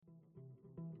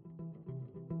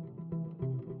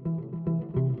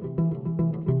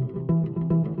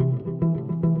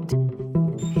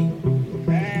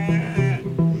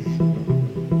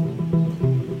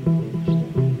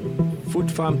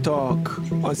Farm Talk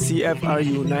on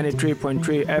CFRU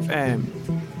 93.3 FM.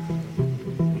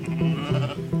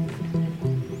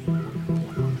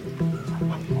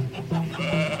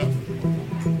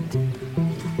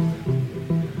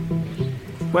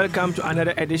 Welcome to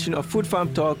another edition of Food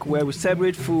Farm Talk, where we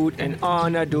celebrate food and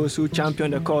honor those who champion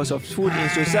the cause of food in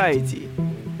society.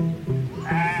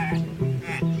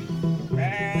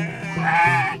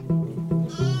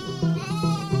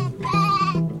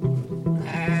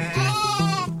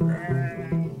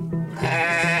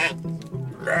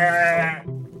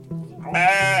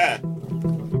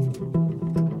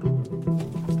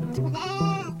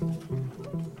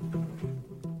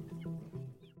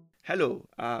 Hello,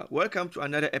 welcome to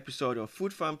another episode of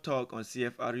Food Farm Talk on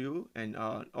CFRU and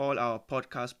on all our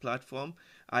podcast platform.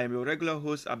 I am your regular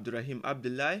host, Abdurrahim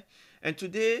Abdullahi, and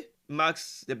today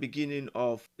marks the beginning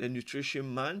of the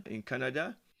Nutrition Month in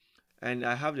Canada. And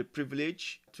I have the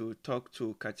privilege to talk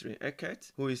to Catherine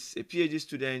Eckert, who is a PhD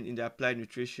student in the Applied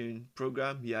Nutrition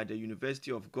program here at the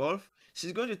University of Guelph.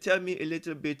 She's going to tell me a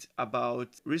little bit about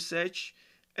research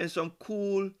and some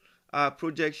cool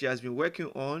project she has been working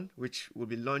on, which will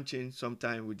be launching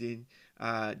sometime within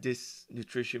this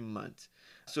Nutrition Month.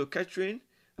 So, Catherine,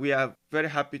 we are very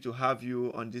happy to have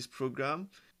you on this program.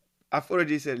 I've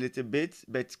already said a little bit,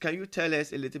 but can you tell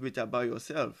us a little bit about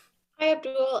yourself? Hi,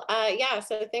 Abdul.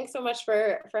 So thanks so much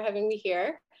for having me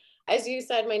here. As you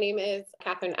said, my name is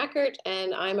Catherine Eckert,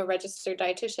 and I'm a registered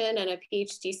dietitian and a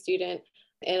PhD student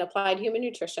in applied human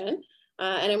nutrition.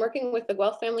 And I'm working with the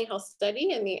Guelph Family Health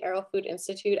Study and the Arrow Food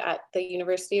Institute at the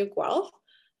University of Guelph.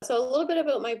 So a little bit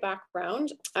about my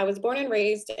background. I was born and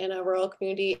raised in a rural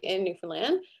community in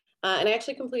Newfoundland, and I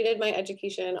actually completed my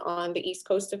education on the east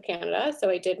coast of Canada. So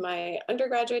I did my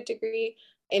undergraduate degree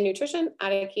in nutrition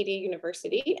at Acadia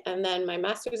University, and then my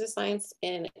Master's of Science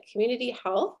in Community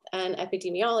Health and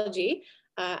Epidemiology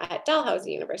at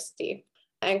Dalhousie University.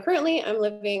 And currently I'm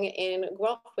living in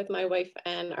Guelph with my wife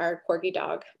and our corgi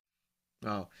dog.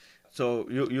 Wow. So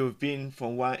you've been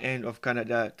from one end of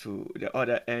Canada to the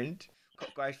other end.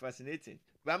 Quite fascinating.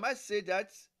 But I must say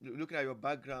that looking at your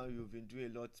background, you've been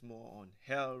doing a lot more on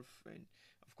health, and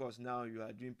of course now you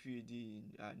are doing PhD in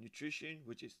nutrition,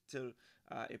 which is still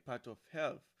a part of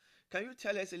health. Can you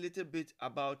tell us a little bit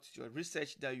about your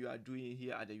research that you are doing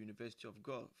here at the University of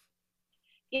Guelph?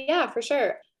 Yeah, for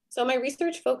sure. So my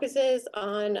research focuses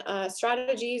on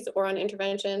strategies or on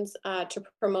interventions to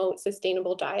promote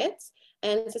sustainable diets.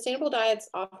 And sustainable diets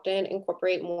often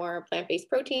incorporate more plant-based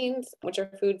proteins, which are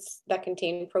foods that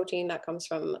contain protein that comes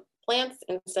from plants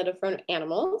instead of from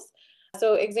animals.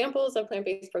 So examples of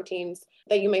plant-based proteins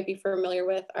that you might be familiar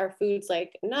with are foods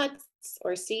like nuts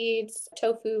or seeds,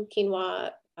 tofu, quinoa,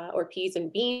 or peas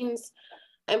and beans.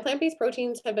 And plant-based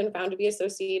proteins have been found to be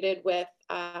associated with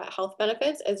health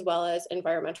benefits as well as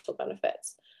environmental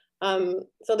benefits.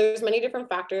 So there's many different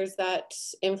factors that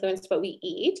influence what we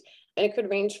eat, and it could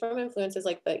range from influences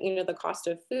like the cost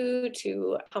of food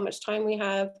to how much time we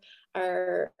have,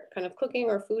 our kind of cooking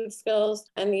or food skills,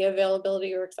 and the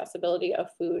availability or accessibility of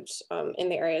food in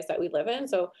the areas that we live in.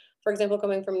 So for example,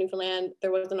 coming from Newfoundland,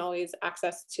 there wasn't always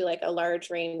access to like a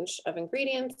large range of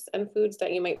ingredients and foods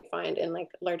that you might find in like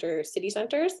larger city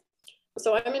centers.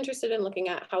 So I'm interested in looking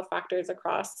at how factors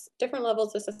across different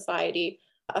levels of society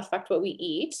affect what we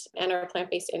eat and our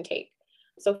plant-based intake.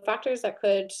 So factors that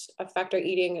could affect our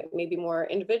eating may be more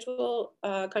individual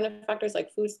kind of factors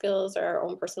like food skills or our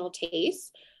own personal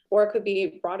tastes, or it could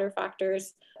be broader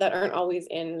factors that aren't always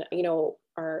in,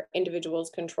 our individual's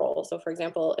control. So for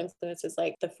example, influences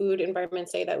like the food environment,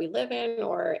 say, that we live in,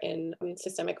 or in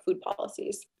systemic food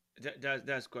policies.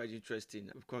 That's quite interesting.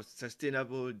 Of course,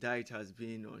 sustainable diet has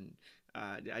been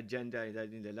on the agenda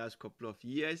in the last couple of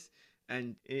years.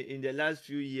 And in the last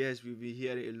few years, we've been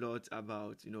hearing a lot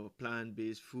about,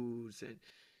 plant-based foods. And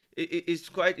it's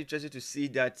quite interesting to see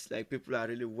that like people are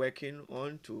really working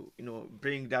on to,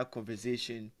 bring that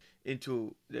conversation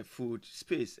into the food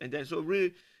space. And then so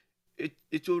really,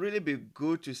 it will really be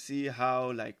good to see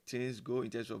how like things go in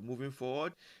terms of moving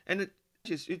forward. And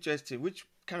it's interesting, which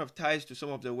kind of ties to some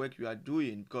of the work you are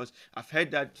doing, because I've heard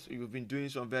that you've been doing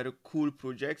some very cool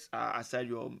projects aside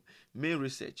your main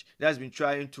research that's been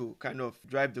trying to kind of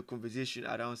drive the conversation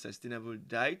around sustainable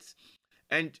diets.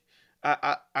 And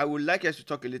I would like us to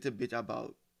talk a little bit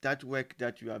about that work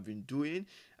that you have been doing.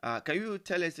 Can you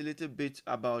tell us a little bit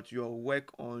about your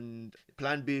work on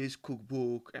plant-based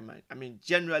cookbook? I mean,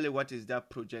 generally, what is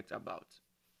that project about?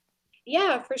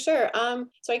 Yeah, for sure.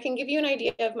 So I can give you an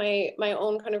idea of my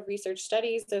own kind of research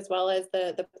studies, as well as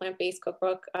the plant-based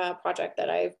cookbook project that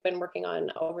I've been working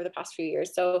on over the past few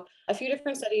years. So a few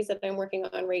different studies that I'm working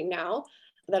on right now.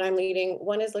 that I'm leading.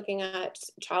 One is looking at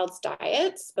child's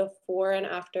diets before and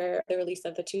after the release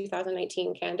of the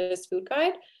 2019 Canada's Food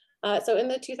Guide. So in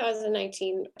the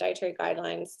 2019 dietary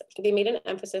guidelines, they made an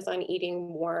emphasis on eating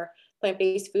more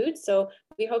plant-based foods. So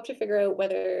we hope to figure out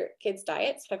whether kids'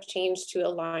 diets have changed to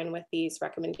align with these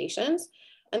recommendations.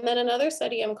 And then another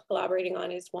study I'm collaborating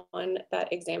on is one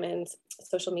that examines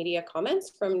social media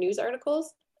comments from news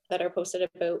articles that are posted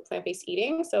about plant-based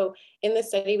eating. So in this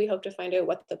study, we hope to find out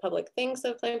what the public thinks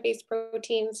of plant-based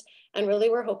proteins. And really,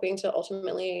 we're hoping to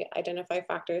ultimately identify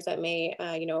factors that may,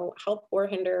 help or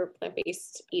hinder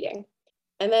plant-based eating.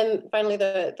 And then finally,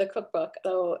 the cookbook.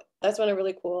 So that's been a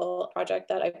really cool project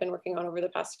that I've been working on over the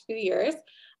past few years.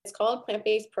 It's called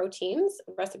Plant-Based Proteins,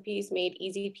 Recipes Made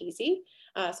Easy Peasy.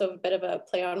 So a bit of a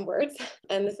play on words.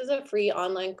 And this is a free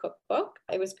online cookbook.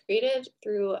 It was created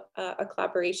through a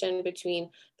collaboration between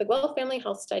the Guelph Family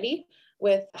Health Study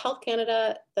with Health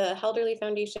Canada, the Helderly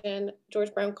Foundation,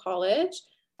 George Brown College,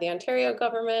 the Ontario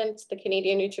government, the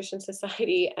Canadian Nutrition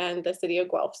Society, and the City of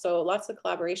Guelph. So lots of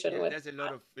collaboration with. There's a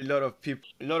lot of people,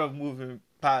 a lot of moving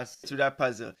parts to that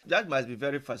puzzle. That must be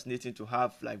very fascinating to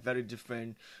have like very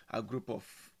different group of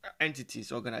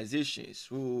entities, organizations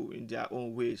who, in their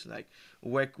own ways, like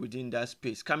work within that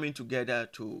space, coming together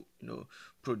to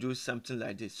produce something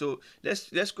like this. So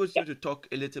let's go to talk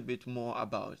a little bit more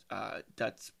about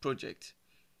that project.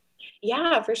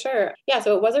 Yeah, for sure. Yeah,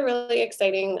 so it was a really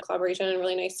exciting collaboration and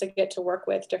really nice to get to work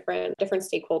with different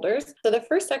stakeholders. So the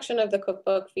first section of the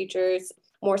cookbook features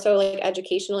more so like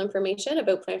educational information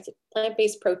about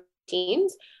plant-based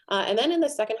proteins. And then in the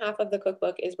second half of the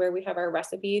cookbook is where we have our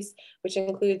recipes, which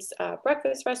includes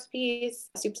breakfast recipes,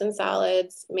 soups and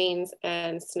salads, mains,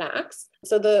 and snacks.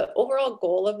 So the overall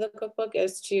goal of the cookbook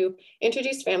is to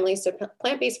introduce families to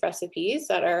plant-based recipes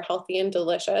that are healthy and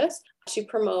delicious to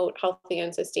promote healthy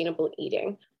and sustainable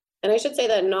eating. And I should say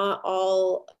that not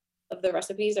all of the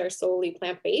recipes are solely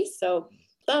plant-based. So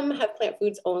some have plant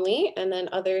foods only, and then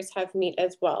others have meat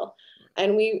as well.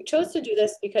 And we chose to do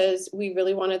this because we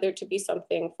really wanted there to be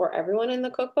something for everyone in the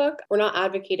cookbook. We're not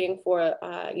advocating for,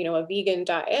 a vegan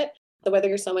diet. So whether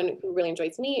you're someone who really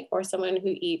enjoys meat or someone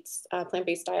who eats a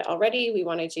plant-based diet already, we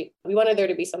wanted there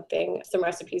to be some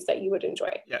recipes that you would enjoy.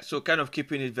 Yeah, so kind of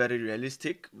keeping it very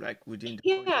realistic, like within the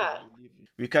Yeah. context we live in.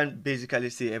 We can't basically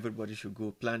say everybody should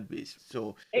go plant-based.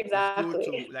 So Exactly.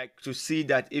 it's good to see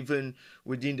that even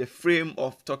within the frame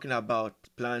of talking about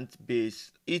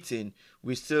plant-based eating,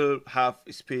 we still have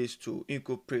a space to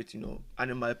incorporate,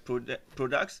 animal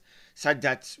products, such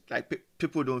that like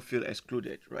people don't feel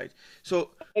excluded, right?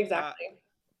 So exactly.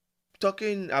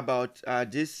 Talking about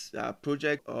this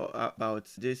project or about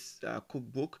this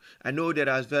cookbook, I know there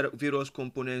are various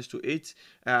components to it.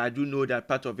 I do know that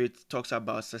part of it talks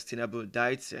about sustainable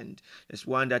diets, and there's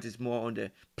one that is more on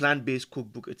the plant-based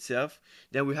cookbook itself.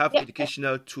 Then we have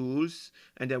educational tools,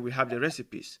 and then we have the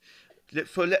recipes.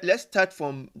 Let's start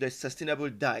from the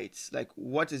sustainable diets. Like,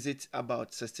 what is it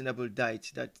about sustainable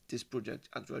diets that this project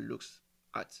actually looks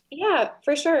at? Yeah,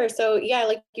 for sure. So yeah,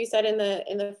 like you said in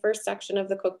the first section of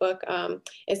the cookbook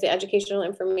is the educational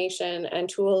information and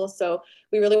tools. So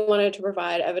we really wanted to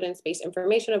provide evidence-based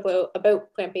information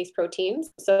about plant-based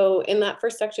proteins. So in that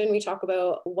first section, we talk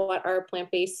about what are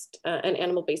plant-based and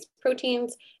animal-based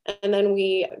proteins, and then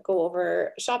we go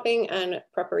over shopping and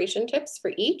preparation tips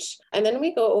for each. And then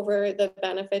we go over the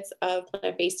benefits of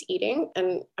plant-based eating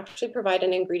and actually provide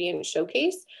an ingredient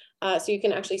showcase. So you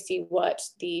can actually see what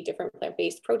the different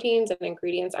plant-based proteins and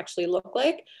ingredients actually look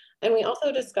like. And we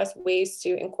also discuss ways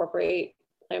to incorporate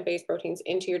plant-based proteins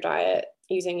into your diet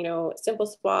using, simple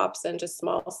swaps and just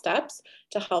small steps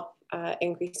to help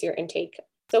increase your intake.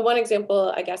 So one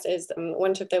example, I guess, is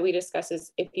one tip that we discuss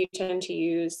is if you tend to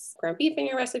use ground beef in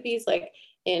your recipes, like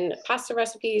in pasta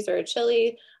recipes or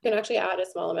chili, you can actually add a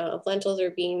small amount of lentils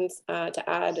or beans to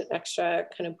add an extra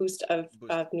kind of boost of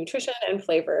nutrition and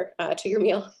flavor to your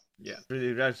meal. Yeah,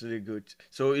 really, that's really good.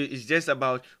 So it's just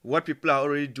about what people are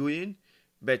already doing,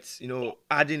 but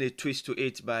adding a twist to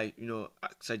it by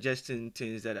suggesting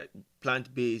things that are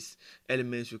plant-based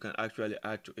elements you can actually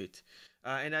add to it.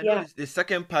 And I know the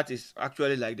second part is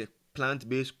actually like the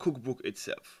plant-based cookbook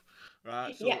itself,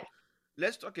 right? So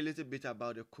let's talk a little bit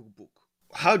about the cookbook.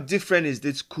 How different is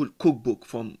this cookbook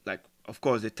from, like, of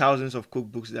course, the thousands of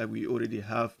cookbooks that we already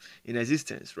have in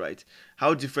existence, right?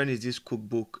 How different is this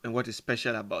cookbook and what is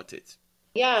special about it?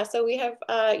 Yeah, so we have,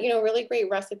 really great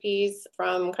recipes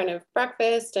from kind of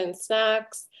breakfast and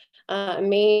snacks,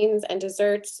 mains and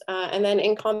desserts, and then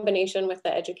in combination with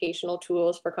the educational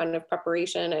tools for kind of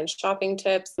preparation and shopping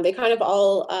tips, they kind of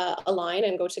all align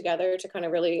and go together to kind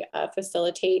of really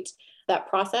facilitate that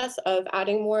process of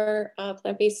adding more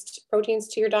plant-based proteins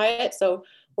to your diet. So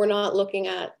we're not looking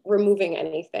at removing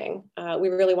anything. We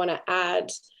really want to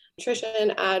add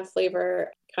nutrition, add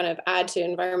flavor, kind of add to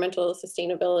environmental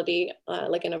sustainability,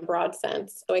 like in a broad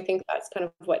sense. So I think that's kind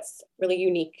of what's really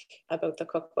unique about the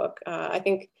cookbook. I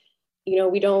think,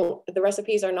 the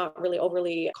recipes are not really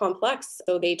overly complex.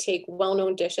 So they take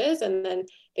well-known dishes and then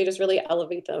they just really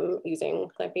elevate them using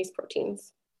plant-based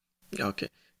proteins. Okay,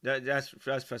 that's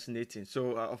fascinating.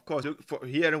 So, of course, look, for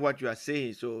hearing what you are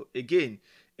saying, so again,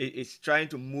 it's trying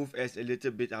to move us a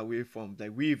little bit away from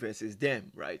like we versus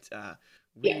them, right? Yeah,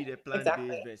 We the plant based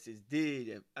exactly. versus they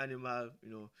the animal,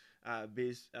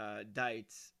 based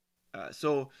diets.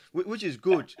 So, which is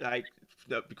good, like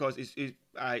because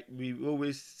we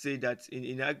always say that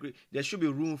in agri there should be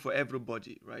room for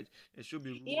everybody, right? There should be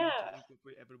room to Yeah,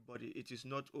 incorporate everybody. It is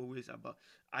not always about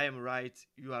I am right,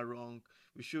 you are wrong.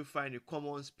 We should find a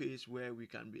common space where we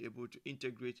can be able to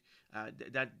integrate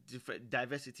that different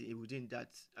diversity within that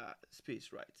space,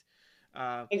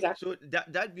 right? exactly. So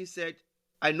that being said,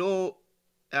 I know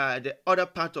the other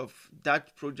part of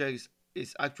that project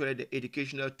is actually the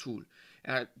educational tool.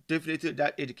 Definitely,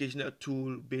 that educational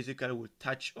tool basically will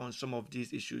touch on some of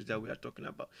these issues that we are talking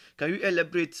about. Can you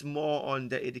elaborate more on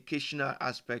the educational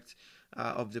aspect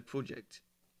of the project?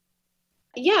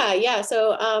 Yeah.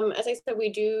 So as I said,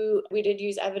 we did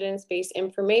use evidence-based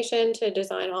information to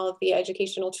design all of the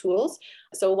educational tools.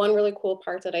 So one really cool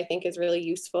part that I think is really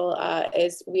useful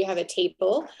is we have a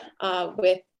table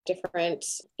with different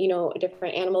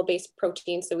animal-based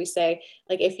proteins. So we say,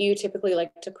 like, if you typically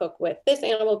like to cook with this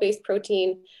animal-based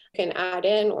protein, you can add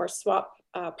in or swap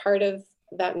part of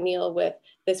that meal with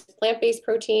this plant-based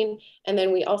protein. And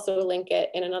then we also link it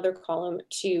in another column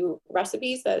to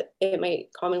recipes that it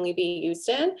might commonly be used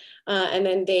in. And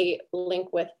then they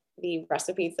link with the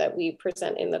recipes that we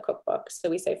present in the cookbook. So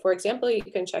we say, for example, you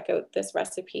can check out this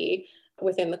recipe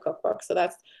within the cookbook. So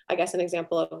that's, I guess, an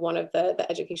example of one of the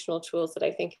educational tools that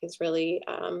I think is really,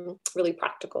 really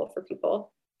practical for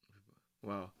people.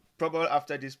 Wow. Probably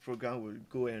after this program, we'll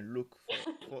go and look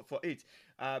for it.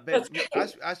 But That's great.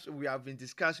 as we have been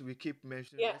discussing, we keep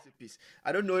mentioning Yeah. recipes.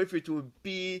 I don't know if it will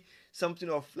be something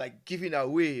of like giving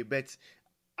away, but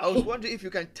I was wondering if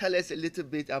you can tell us a little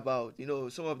bit about,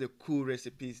 some of the cool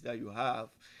recipes that you have.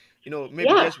 Maybe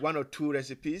Yeah, just one or two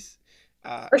recipes,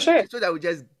 for sure. so that we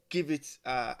just give it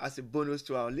as a bonus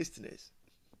to our listeners.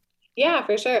 Yeah,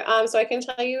 for sure. So I can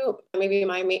tell you maybe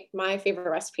my favorite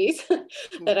recipes that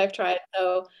Cool. I've tried.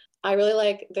 So I really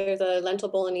like there's a lentil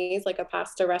bolognese, like a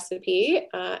pasta recipe,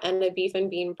 and a beef and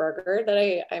bean burger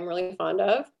that I'm really fond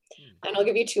of. Hmm. And I'll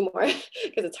give you two more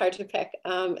because it's hard to pick.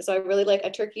 So I really like a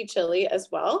turkey chili as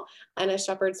well, and a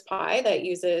shepherd's pie that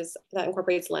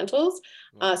incorporates lentils.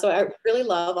 Wow. So I really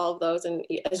love all of those. And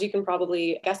as you can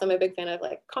probably guess, I'm a big fan of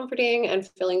like comforting and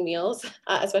filling meals,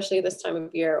 especially this time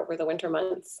of year over the winter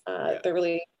months. Yeah. They're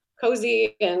really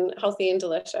cozy and healthy and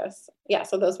delicious. Yeah,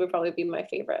 so those would probably be my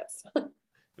favorites.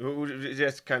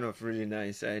 That's kind of really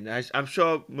nice, and I'm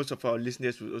sure most of our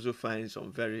listeners will also find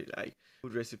some very like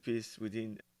good recipes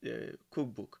within the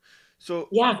cookbook. So,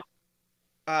 Yeah,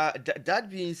 that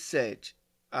being said,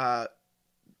 uh,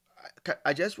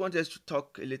 I just want us to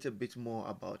talk a little bit more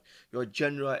about your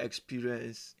general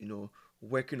experience,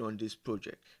 working on this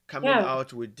project, coming yeah,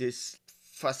 out with this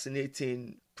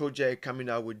fascinating project, coming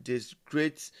out with this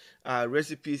great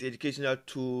recipes, educational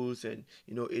tools, and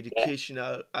yeah,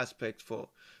 educational aspect for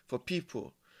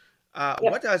people. yeah.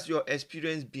 What has your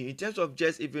experience been in terms of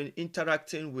just even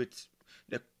interacting with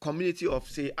the community of,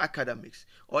 say, academics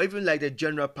or even like the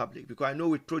general public? Because I know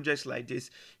with projects like this,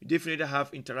 you definitely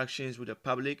have interactions with the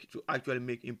public to actually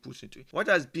make inputs into it. What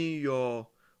has been your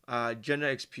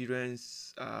general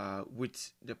experience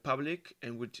with the public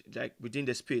and with like within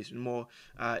the space, more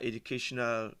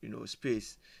educational,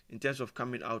 space in terms of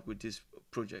coming out with this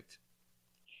project?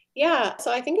 Yeah,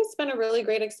 so I think it's been a really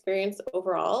great experience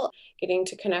overall, getting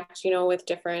to connect, with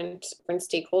different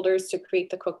stakeholders to create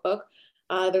the cookbook.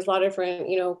 There's a lot of different,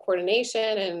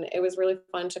 coordination, and it was really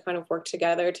fun to kind of work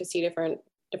together to see different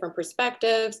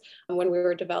perspectives when we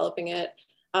were developing it.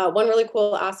 One really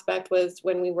cool aspect was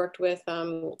when we worked with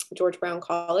George Brown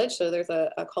College. So there's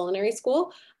a culinary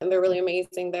school, and they're really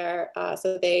amazing there.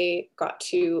 So they got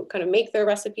to kind of make their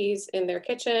recipes in their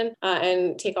kitchen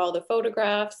and take all the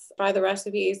photographs by the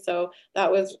recipes. So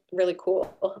that was really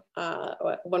cool.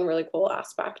 One really cool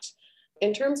aspect.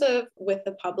 In terms of with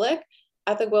the public,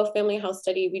 at the Guelph Family Health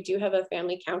Study, we do have a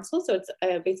family council. So it's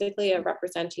basically a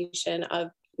representation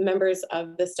of members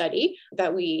of the study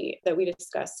that we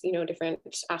discuss, different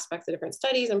aspects of different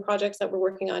studies and projects that we're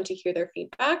working on to hear their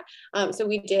feedback. So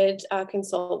we did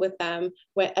consult with them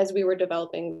as we were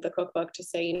developing the cookbook to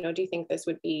say, do you think this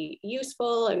would be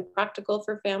useful and practical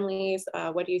for families?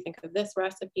 What do you think of this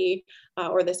recipe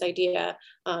or this idea?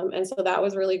 And so that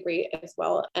was really great as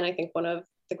well. And I think one of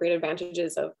the great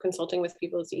advantages of consulting with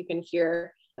people is that you can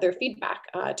hear their feedback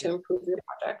to improve your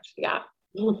project. Yeah.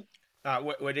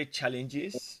 Were there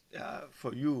challenges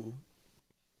for you?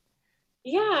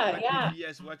 Yeah.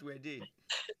 Yes, what were they?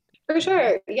 For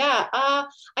sure. Yeah.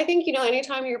 I think,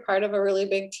 anytime you're part of a really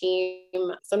big team,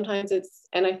 sometimes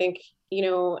and I think,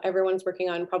 everyone's working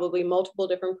on probably multiple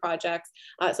different projects.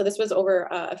 So this was over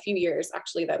a few years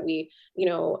actually that we,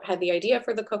 had the idea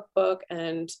for the cookbook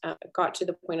and got to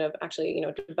the point of actually,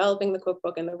 developing the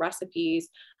cookbook and the recipes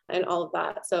and all of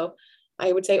that. So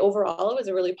I would say overall it was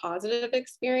a really positive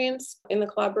experience in the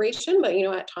collaboration, but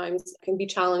at times it can be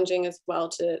challenging as well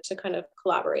to kind of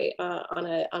collaborate on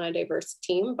a diverse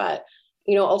team. But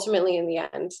ultimately in the end,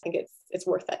 I think it's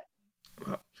worth it.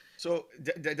 So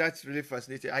that's really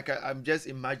fascinating. I'm just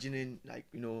imagining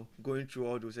going through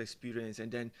all those experiences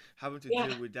and then having to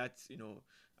deal with that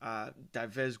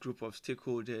diverse group of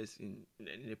stakeholders in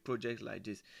a project like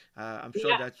this. I'm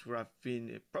sure that would have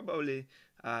been probably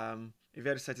a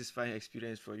very satisfying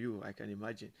experience for you, I can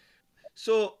imagine.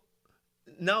 So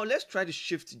now let's try to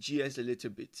shift gears a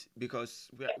little bit because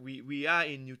we are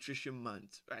in nutrition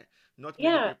month, right? Not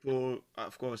many people,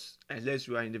 of course, unless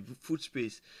you are in the food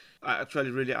space, are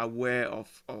actually really aware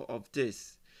of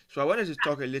this. So I wanted to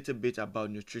talk a little bit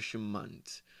about nutrition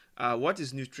month. What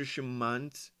is nutrition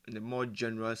month in a more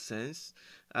general sense?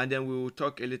 And then we will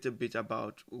talk a little bit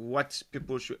about what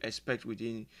people should expect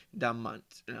within that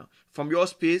month, from your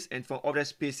space and from other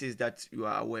spaces that you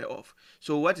are aware of.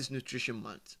 So what is nutrition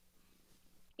month?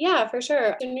 Yeah, for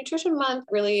sure. So Nutrition Month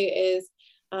really is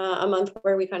a month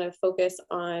where we kind of focus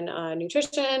on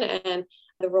nutrition and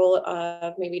the role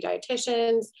of maybe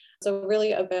dietitians. So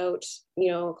really about,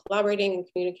 collaborating and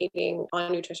communicating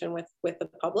on nutrition with the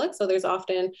public. So there's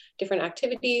often different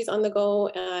activities on the go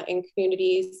in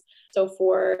communities. So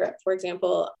for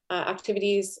example,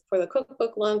 activities for the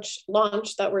cookbook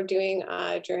launch that we're doing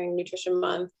during Nutrition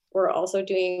Month. We're also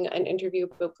doing an interview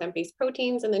about plant-based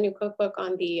proteins in the new cookbook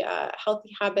on the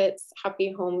Healthy Habits,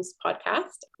 Happy Homes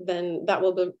podcast. Then that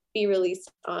will be released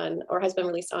on, or has been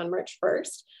released on March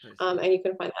 1st. And you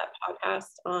can find that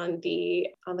podcast on the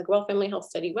Guelph Family Health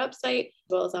Study website, as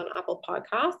well as on Apple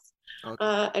Podcasts.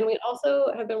 Okay. And we also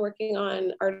have been working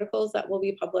on articles that will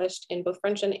be published in both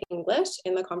French and English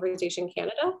in the Conversation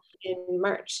Canada in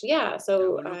March. Yeah,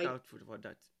 so look out for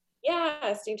that.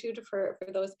 Yeah, stay tuned for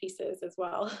those pieces as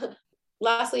well.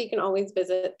 Lastly, you can always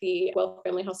visit the Guelph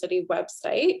Family Health Study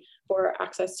website for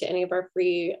access to any of our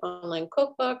free online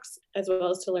cookbooks, as well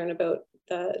as to learn about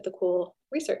the cool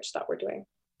research that we're doing.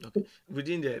 Okay.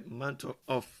 Within the month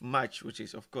of March, which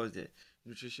is of course the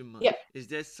nutrition month, is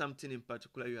there something in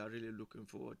particular you are really looking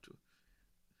forward to?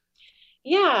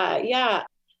 Yeah.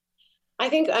 I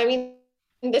mean,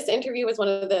 this interview was one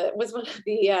of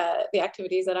the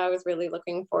activities that I was really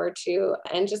looking forward to,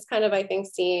 and just kind of, I think,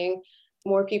 seeing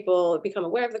more people become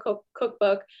aware of the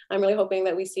cookbook. I'm really hoping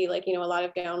that we see a lot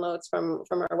of downloads from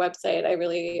our website. I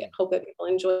really hope that people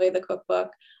enjoy the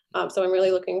cookbook. So I'm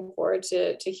really looking forward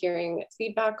to hearing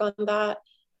feedback on that.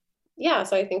 Yeah,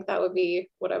 so I think that would be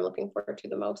what I'm looking forward to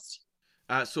the most.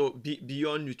 So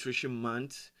beyond Nutrition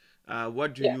Month,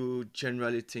 what do you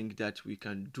generally think that we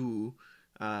can do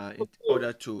in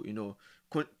order to,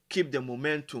 keep the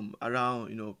momentum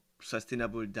around,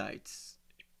 sustainable diets?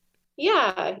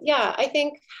 Yeah, I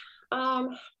think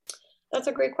that's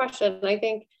a great question. I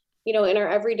think, in our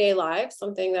everyday lives,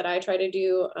 something that I try to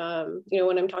do,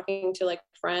 when I'm talking to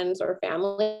friends or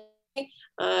family,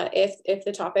 if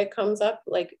the topic comes up,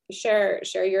 share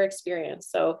your experience.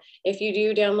 So if you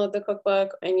do download the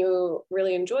cookbook and you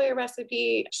really enjoy a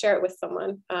recipe, share it with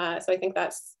someone. So I think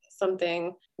that's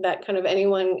something that kind of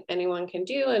anyone can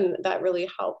do, and that really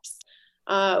helps.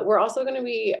 We're also going to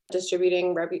be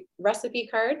distributing recipe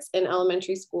cards in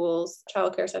elementary schools,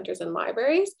 childcare centers, and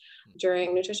libraries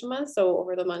during Nutrition Month, so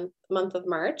over the month of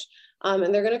March.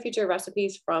 And they're going to feature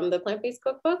recipes from the plant-based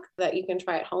cookbook that you can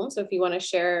try at home. So if you want to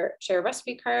share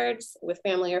recipe cards with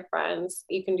family or friends,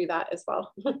 you can do that as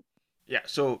well. Yeah,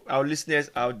 so our listeners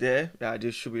out there,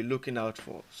 they should be looking out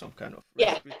for some kind of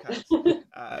recipe cards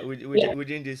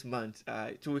within this month.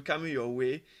 To be coming your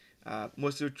way,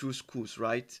 mostly through schools,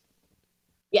 right?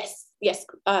 Yes.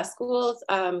 Schools,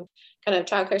 kind of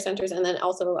childcare centers, and then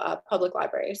also public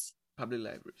libraries. Public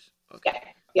libraries. Okay.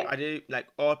 Yeah, yeah. Are they like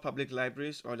all public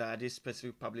libraries, or are they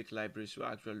specific public libraries you're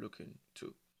actually looking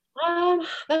to?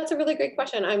 That's a really great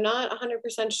question. I'm not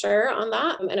 100% sure on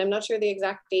that. And I'm not sure the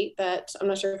exact date that I'm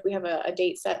not sure if we have a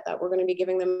date set that we're going to be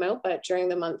giving them out, but during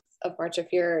the month of March,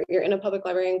 if you're in a public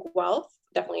library in Guelph,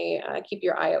 definitely keep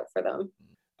your eye out for them.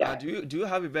 Yeah. Do you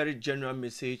have a very general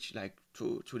message like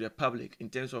to the public in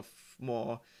terms of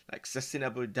more like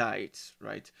sustainable diets,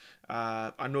 right?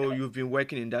 I know you've been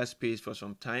working in that space for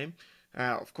some time.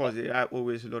 Of course, there are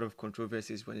always a lot of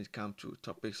controversies when it comes to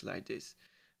topics like this.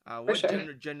 For What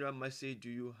sure. general message do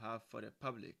you have for the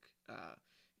public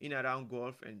in around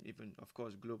golf and even, of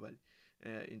course, global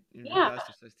in Yeah. regards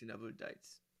to sustainable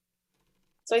diets?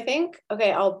 So I think,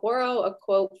 okay, I'll borrow a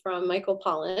quote from Michael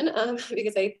Pollan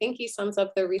because I think he sums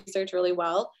up the research really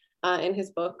well in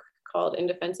his book called In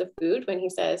Defense of Food when he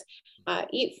says,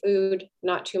 eat food,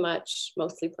 not too much,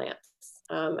 mostly plants.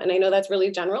 And I know that's really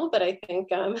general, but I think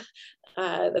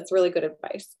that's really good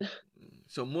advice.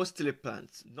 So mostly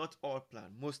plants, not all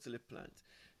plant, mostly plant.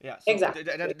 Yeah, so Exactly.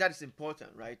 that's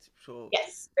important, right? So,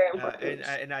 Yes, very and important.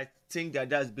 and I think that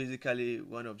that's basically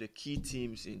one of the key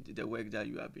themes in the work that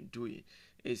you have been doing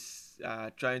is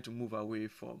trying to move away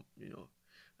from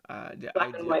the Black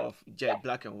and idea white. of Yeah,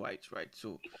 black and white, right?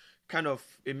 So kind of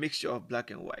a mixture of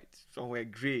black and white. Somewhere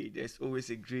gray, there's always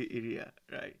a gray area,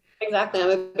 right? exactly.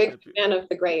 I'm a big So fan of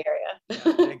the gray yeah,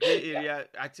 the area. gray area,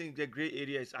 I think the gray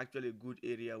area is actually a good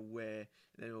area where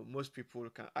most people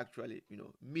can actually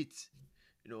meet,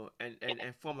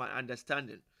 and form an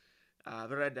understanding,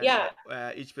 rather than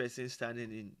Yeah, each person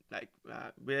standing in like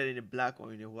whether in a black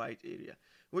or in a white area,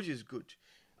 which is good.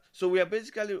 So we are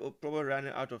basically probably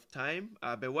running out of time,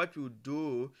 but what we'll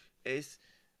do is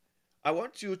I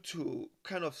want you to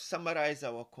kind of summarize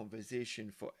our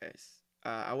conversation for us.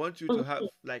 I want you to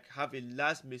have a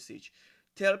last message.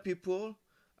 Tell people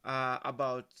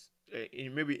about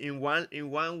maybe in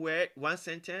one word, one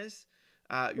sentence,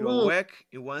 your Mhm. work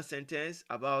in one sentence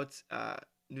about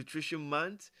Nutrition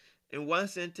Month. In one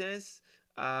sentence,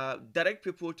 direct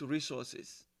people to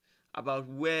resources about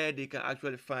where they can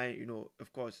actually find,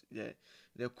 of course,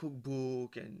 the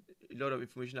cookbook and a lot of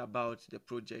information about the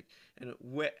project and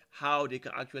how they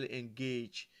can actually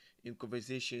engage in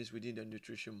conversations within the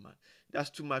Nutrition Month. That's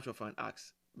too much of an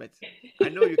ask, but I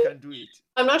know you can do it.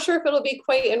 I'm not sure if it'll be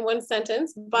quite in one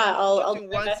sentence, No, but no, I'll not do in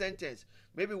my one best. sentence.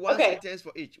 Maybe one Okay. sentence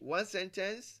for each. One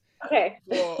sentence Okay.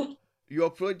 for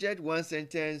your project, one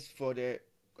sentence for the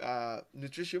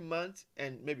Nutrition Month,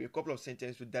 and maybe a couple of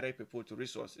sentences to direct people to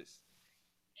resources.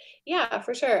 Yeah,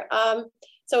 for sure.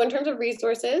 So in terms of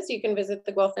resources, you can visit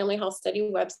the Guelph Family Health Study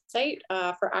website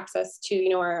for access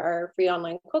to, our free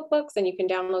online cookbooks, and you can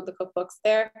download the cookbooks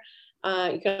there.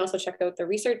 You can also check out the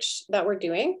research that we're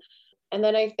doing. And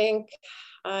then I think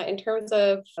in terms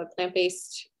of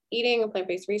plant-based eating and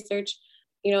plant-based research,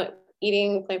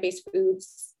 eating plant-based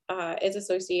foods is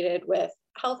associated with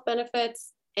health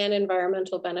benefits and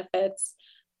environmental benefits.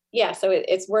 Yeah, so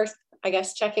it's worth, I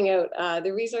guess, checking out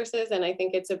the resources. And I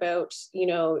think it's about,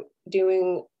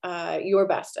 doing your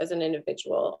best as an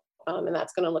individual. And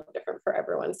that's going to look different for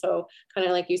everyone. So, kind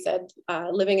of like you said,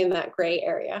 living in that gray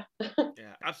area.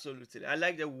 Yeah, absolutely. I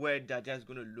like the word that that's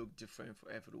going to look different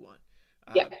for everyone.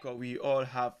 Yeah, Because we all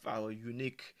have our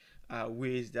unique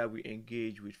ways that we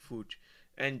engage with food.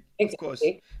 And of course,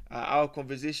 exactly. our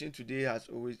conversation today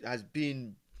has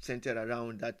been centered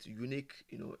around that unique,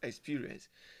 experience,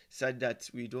 such that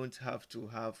we don't have to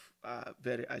have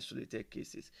very isolated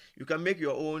cases. You can make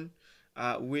your own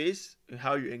ways in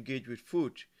how you engage with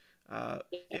food. Uh,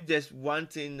 if there's one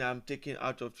thing I'm taking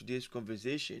out of today's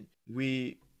conversation,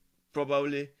 we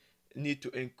probably need to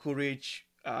encourage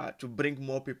to bring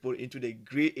more people into the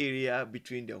gray area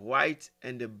between the white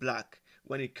and the black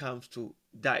when it comes to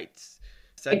diets,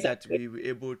 such that Exactly. we were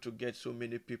able to get so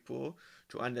many people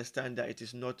to understand that it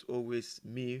is not always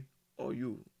me or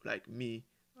you, like me,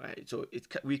 right? So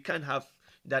we can have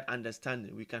that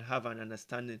understanding. We can have an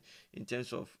understanding in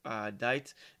terms of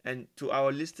diet. And to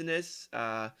our listeners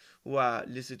who are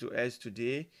listening to us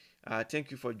today, thank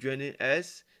you for joining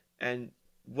us. And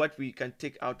what we can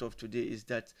take out of today is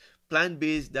that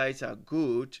plant-based diets are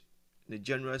good in the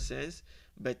general sense,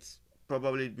 but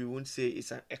probably we won't say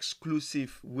it's an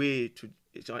exclusive way to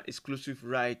it's an exclusive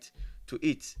right to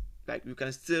eat. Like you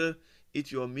can still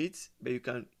eat your meat, but you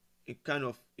can kind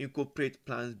of incorporate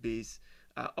plant-based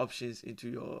options into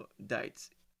your diets.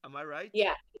 Am I right?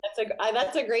 Yeah,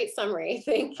 that's a great summary.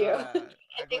 Thank you. I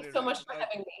And got thanks it so right. much for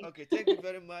having me. Okay, thank you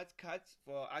very much, Kat,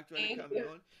 for actually Thank coming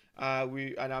you.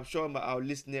 on. And I'm sure our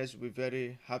listeners will be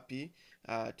very happy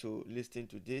to listen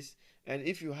to this. And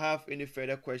if you have any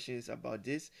further questions about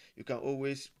this, you can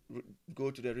always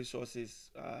go to the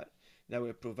resources that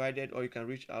were provided, or you can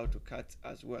reach out to Kat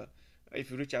as well.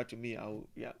 If you reach out to me,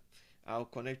 I'll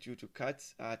connect you to Kat.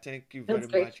 Thank you very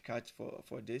That's great. much, Kat,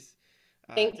 for this.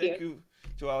 Thank Thank you. you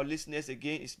to our listeners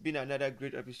again. It's been another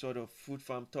great episode of Food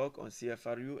Farm Talk on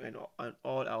CFRU and on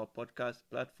all our podcast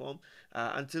platform.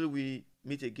 Until we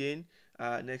meet again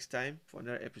next time for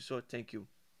another episode, thank you.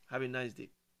 Have a nice day.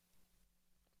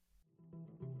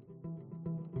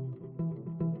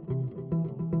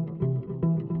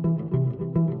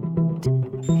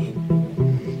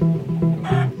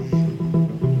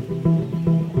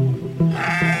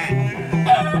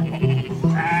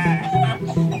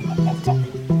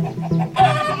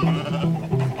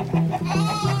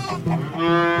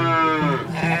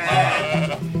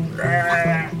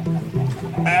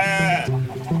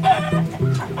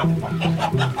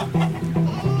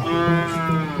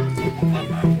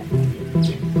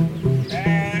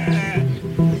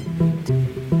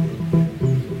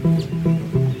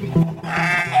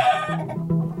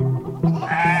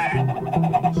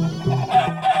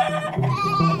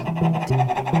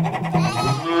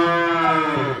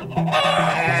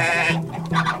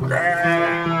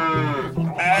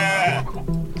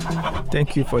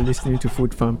 Thank you for listening to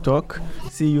Food Farm Talk.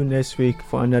 See you next week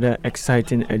for another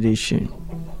exciting edition.